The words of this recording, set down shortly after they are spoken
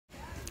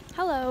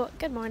Hello,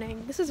 good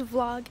morning. This is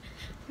vlog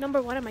number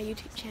 1 on my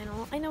YouTube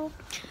channel. I know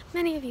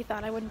many of you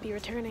thought I wouldn't be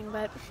returning,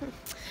 but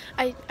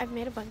I've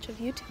made a bunch of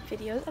YouTube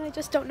videos and I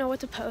just don't know what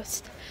to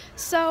post.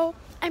 So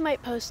I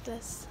might post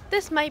this.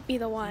 This might be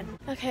the one.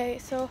 Okay,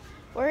 so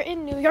we're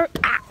in New York.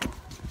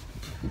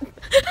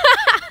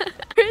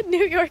 We're in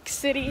New York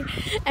City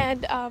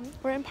and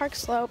we're in Park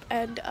Slope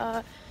and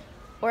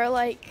we're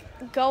like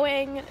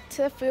going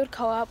to the food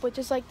co-op, which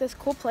is like this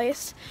cool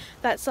place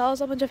that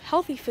sells a bunch of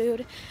healthy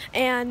food,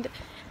 and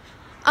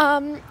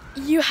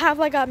you have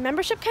like a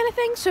membership kind of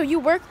thing. So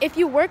if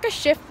you work a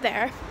shift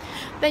there,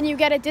 then you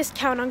get a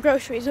discount on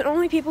groceries, and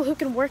only people who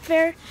can work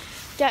there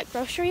get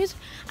groceries.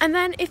 And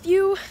then if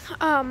you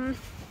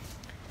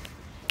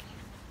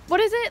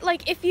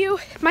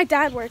my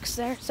dad works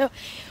there, so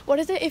what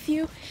is it, if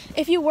you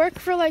work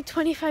for like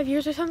 25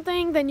 years or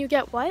something, then you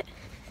get what?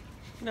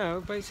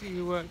 No, basically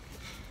you work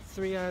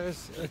 3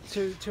 hours,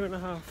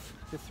 2.5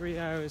 to 3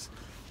 hours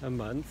a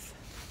month,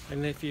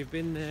 and if you've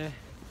been there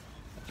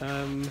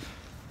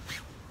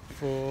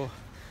for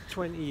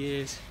 20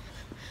 years,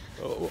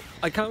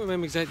 I can't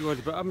remember exactly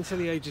what, but up until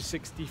the age of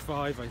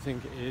 65 I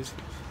think it is,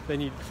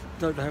 then you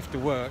don't have to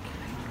work.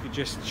 You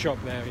just shop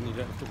there and you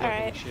don't have to work on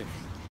a shift.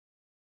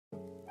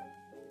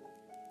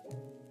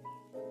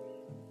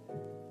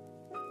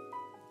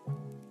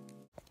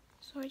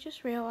 So I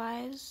just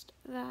realized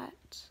that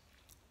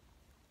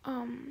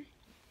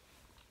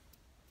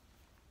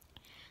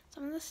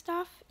some of the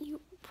stuff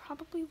you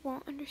probably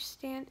won't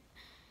understand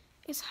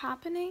is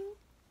happening.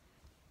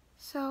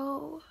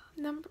 So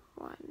number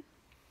one,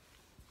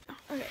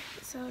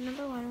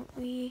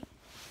 we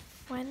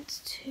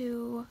went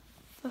to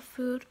the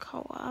food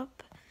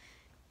co-op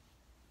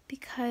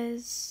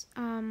because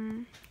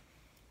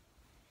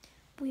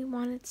we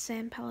wanted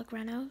San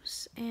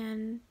Pellegrinos,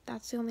 and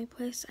that's the only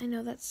place I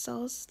know that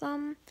sells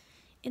them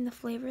in the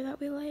flavor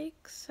that we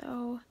like,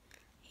 so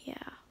yeah.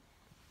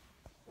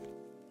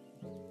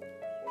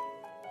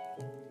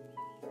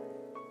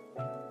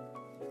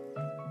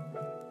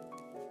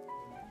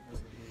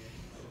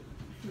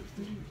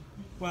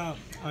 Wow,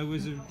 I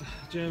was a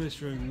journalist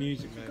for a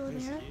music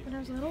magazine. Go there when I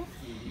was little,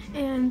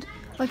 and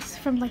like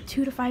from like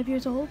 2 to 5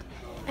 years old,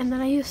 and then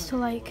I used to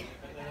like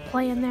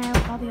play in there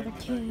with all the other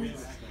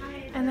kids.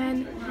 And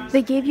then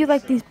they gave you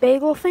like these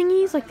bagel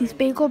thingies, like these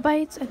bagel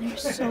bites, and they're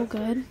so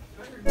good.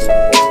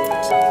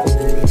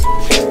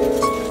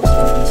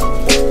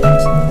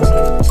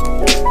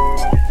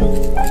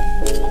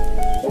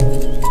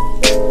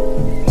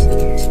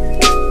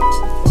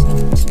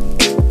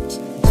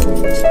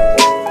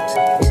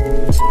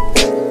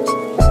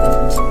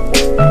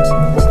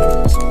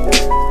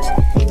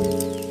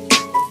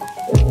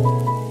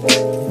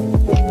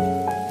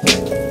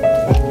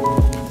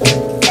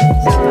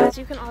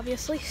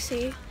 Obviously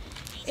see,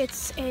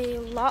 it's a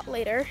lot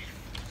later.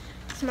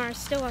 Samara's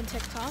still on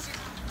TikTok,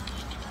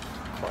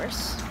 of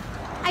course.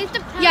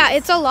 Yeah,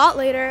 it's a lot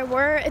later.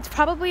 It's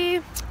probably,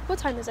 what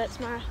time is it,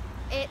 Samara?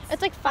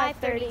 It's like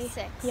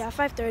 5:30. Yeah,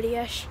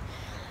 5:30ish.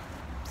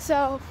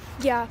 So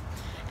yeah,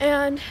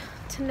 and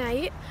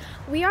tonight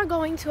we are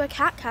going to a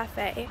cat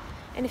cafe,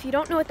 and if you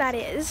don't know what that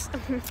is,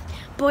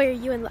 boy are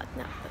you in luck.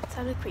 No, that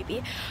sounded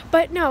creepy,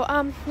 but no,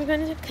 we're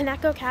going to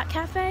Kaneko Cat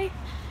Cafe.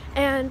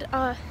 And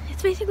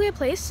it's basically a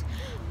place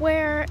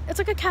where it's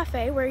like a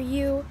cafe where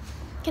you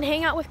can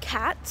hang out with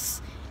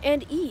cats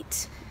and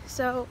eat.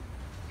 So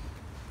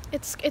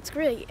it's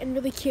great and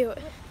really cute.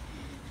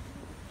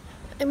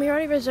 And we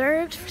already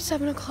reserved for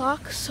 7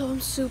 o'clock, so I'm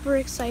super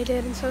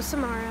excited, and so is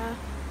Samara.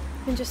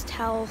 You can just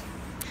tell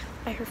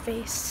by her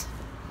face.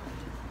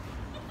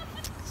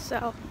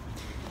 So.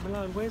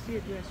 Milan, where's the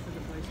address for the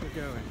place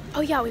we're going?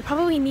 Oh yeah, we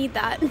probably need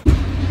that.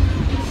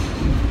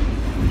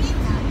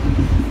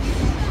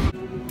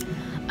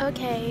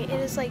 Okay,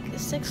 it is like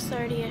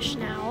 6:30ish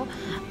now.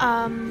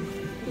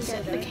 We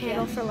get the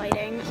candle for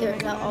lighting. Here,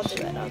 no, I'll do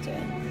it.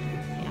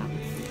 Yeah.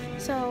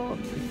 So,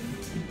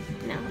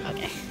 no,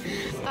 okay.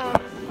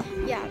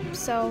 Yeah,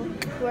 so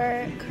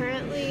we're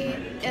currently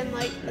in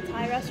like a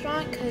Thai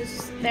restaurant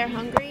because they're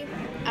hungry.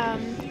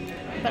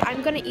 But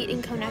I'm gonna eat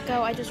in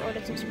Kaneko. I just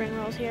ordered some spring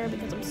rolls here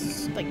because I'm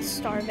like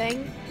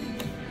starving.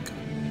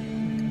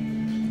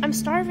 I'm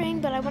starving,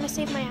 but I want to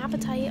save my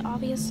appetite,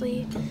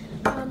 obviously.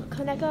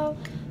 Kaneko.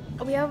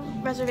 We have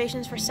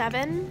reservations for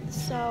 7,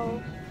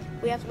 so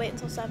we have to wait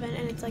until 7,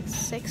 and it's like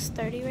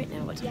 6:30 right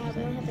now. What time is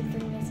it? We only have like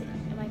 30 minutes.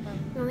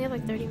 We only have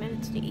like 30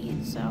 minutes to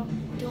eat, so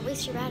Don't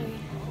waste your battery.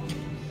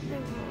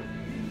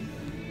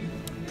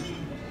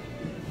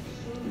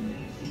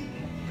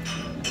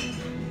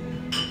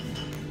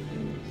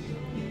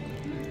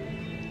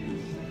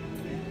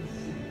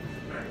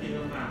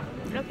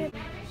 Okay.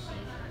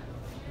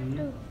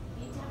 Ooh.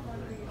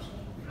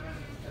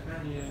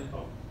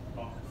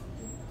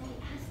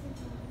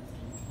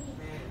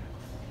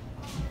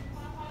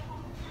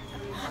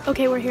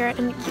 Okay, we're here,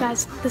 and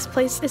guys, this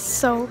place is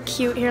so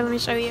cute. Here, let me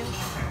show you.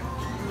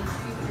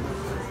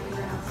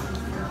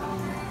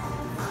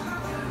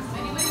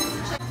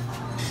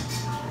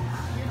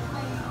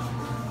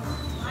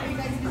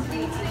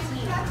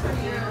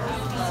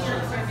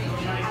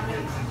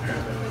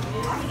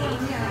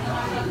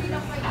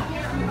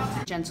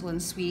 gentle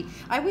and sweet.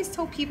 I always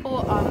tell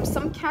people,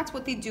 some cats,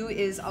 what they do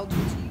is, I'll do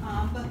to you,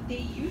 but they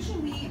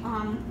usually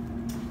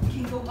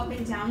can go up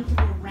and down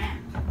through a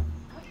ramp.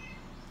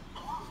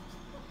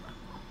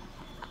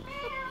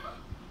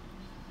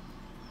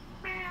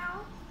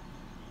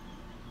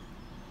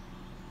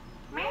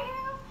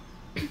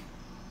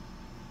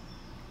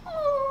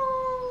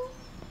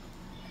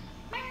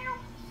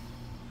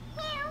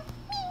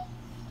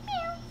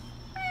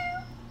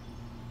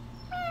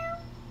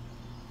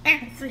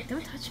 It's like,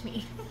 don't touch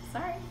me.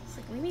 Sorry. It's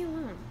like, leave me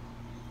alone.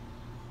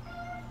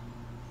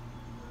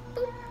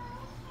 Boop.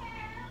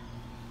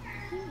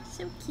 You're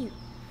so cute.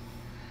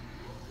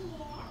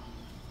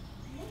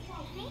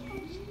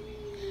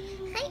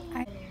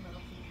 Hi.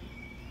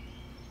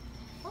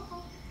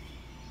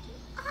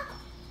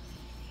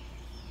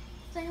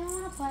 Does anyone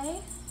want to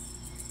play?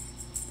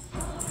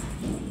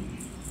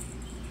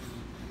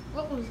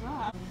 What was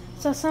that?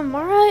 So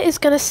Samara is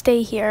gonna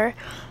stay here,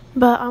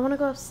 but I want to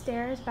go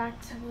upstairs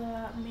back to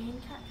the main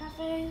cat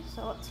cafe.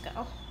 So let's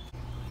go.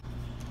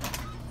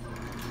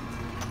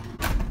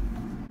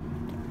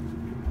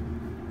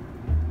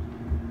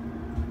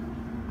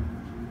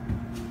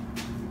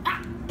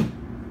 Ah!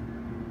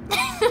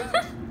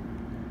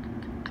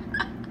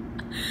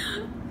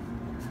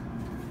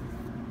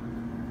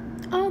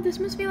 Oh, this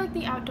must be like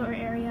the outdoor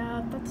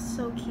area. That's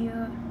so cute.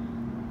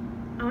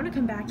 I want to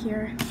come back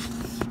here.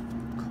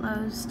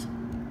 Closed.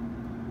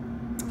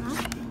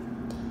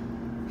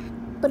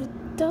 But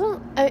it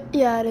doesn't.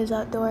 Yeah, it is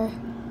outdoor.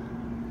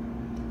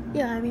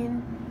 Yeah, I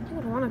mean, you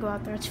would want to go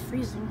out there. It's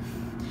freezing.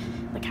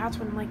 The cats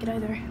wouldn't like it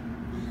either.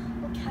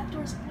 The cat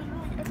doors are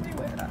literally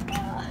everywhere.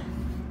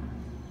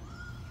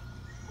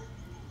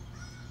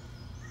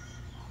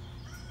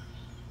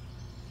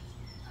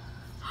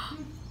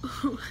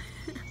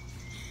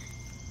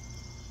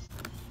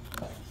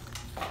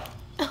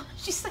 Oh,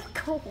 she said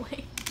go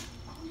away.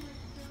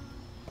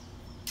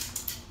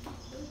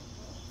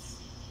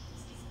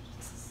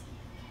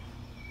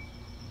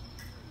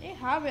 They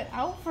have it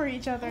out for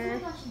each other. Oh my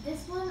gosh,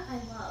 this one I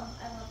love.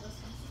 I love this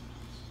one.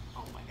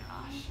 Oh my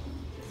gosh.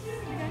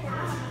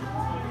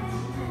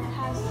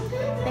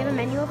 They have a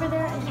menu over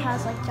there and it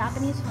has like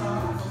Japanese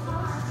food.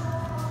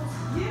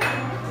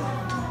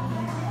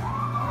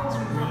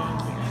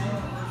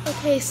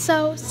 Okay,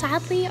 so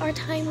sadly our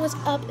time was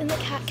up in the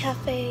cat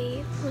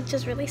cafe, which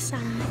is really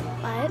sad,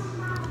 but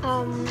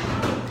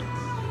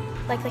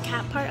like the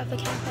cat part of the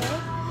cafe.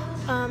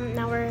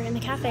 Now we're in the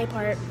cafe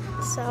part,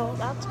 so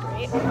that's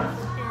great.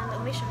 And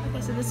let me show you.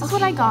 Okay, so this is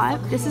what I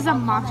got. This is a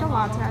matcha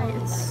latte.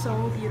 It's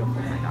so beautiful.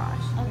 Oh my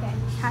gosh. Okay.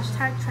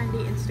 Hashtag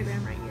trendy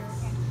Instagram right here.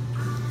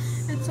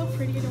 It's so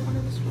pretty. I don't want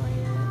to destroy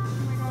it. Oh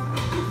my gosh.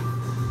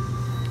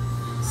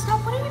 Stop.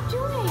 What are you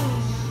doing?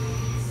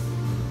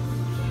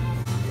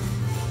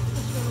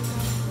 It's really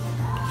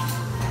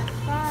good.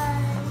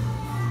 Bye.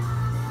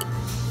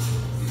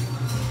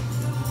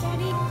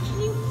 Daddy, can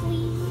you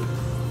please?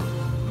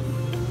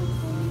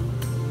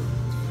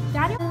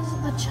 Daddy is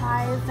the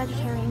chai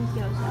vegetarian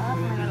gyoza. Oh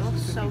my god, it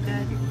looks so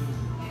good.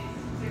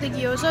 The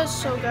gyoza is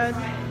so good.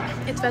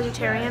 It's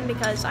vegetarian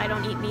because I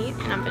don't eat meat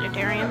and I'm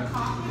vegetarian.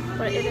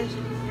 But it is.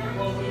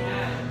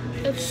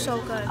 It's so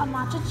good. A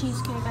matcha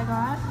cheesecake I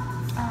got.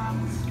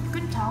 If you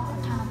couldn't tell, I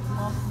kind of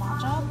love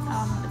matcha.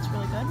 It's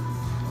really good.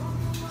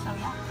 So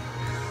yeah.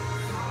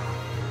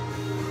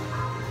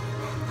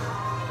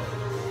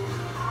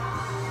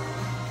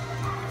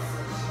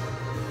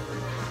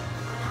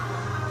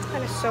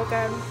 That is so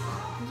good.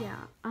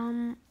 Yeah.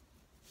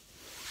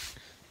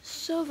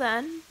 So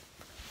then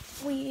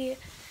we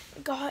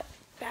got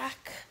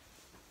back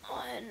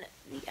on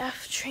the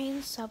F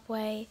train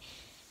subway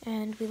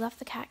and we left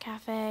the cat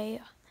cafe.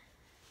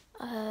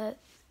 And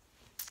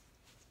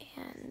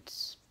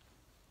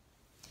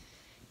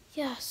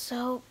yeah,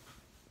 so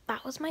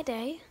that was my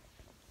day.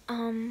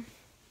 I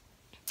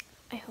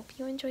hope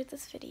you enjoyed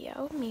this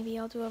video. Maybe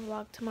I'll do a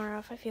vlog tomorrow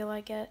if I feel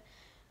like it.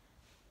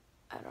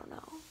 I don't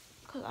know,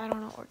 because I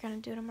don't know what we're gonna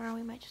do tomorrow.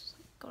 We might just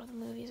like, go to the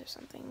movies or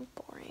something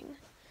boring.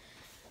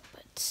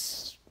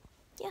 But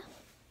yeah,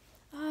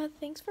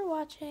 thanks for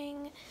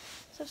watching.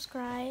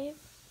 Subscribe.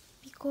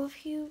 Be cool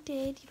if you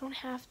did. You don't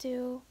have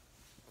to.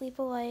 Leave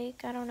a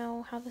like. I don't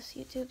know how this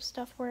YouTube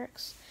stuff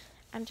works.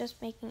 I'm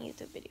just making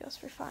YouTube videos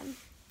for fun.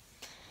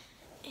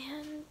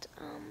 And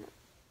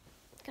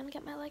gonna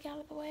get my leg out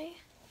of the way.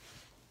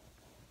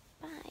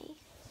 Bye.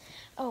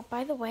 Oh,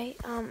 by the way,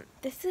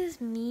 this is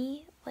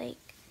me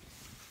like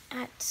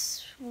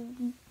at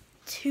 1,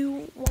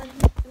 ooh,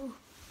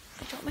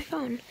 I dropped my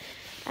phone.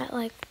 At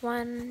like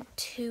 1,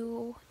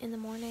 2 in the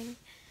morning,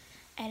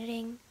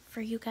 editing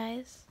for you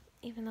guys,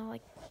 even though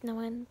like no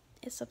one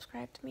is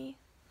subscribed to me.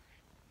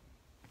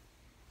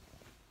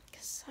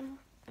 Cause I'm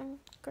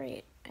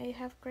great. I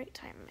have great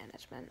time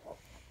management.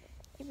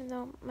 Even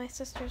though my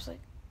sister's like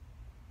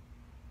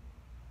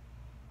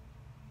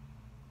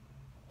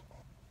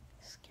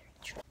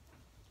scared.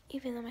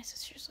 Even though my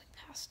sister's like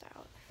passed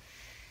out.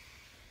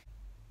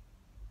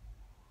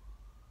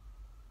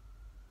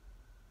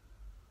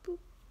 Boop.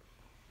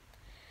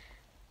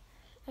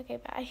 Okay,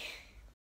 bye.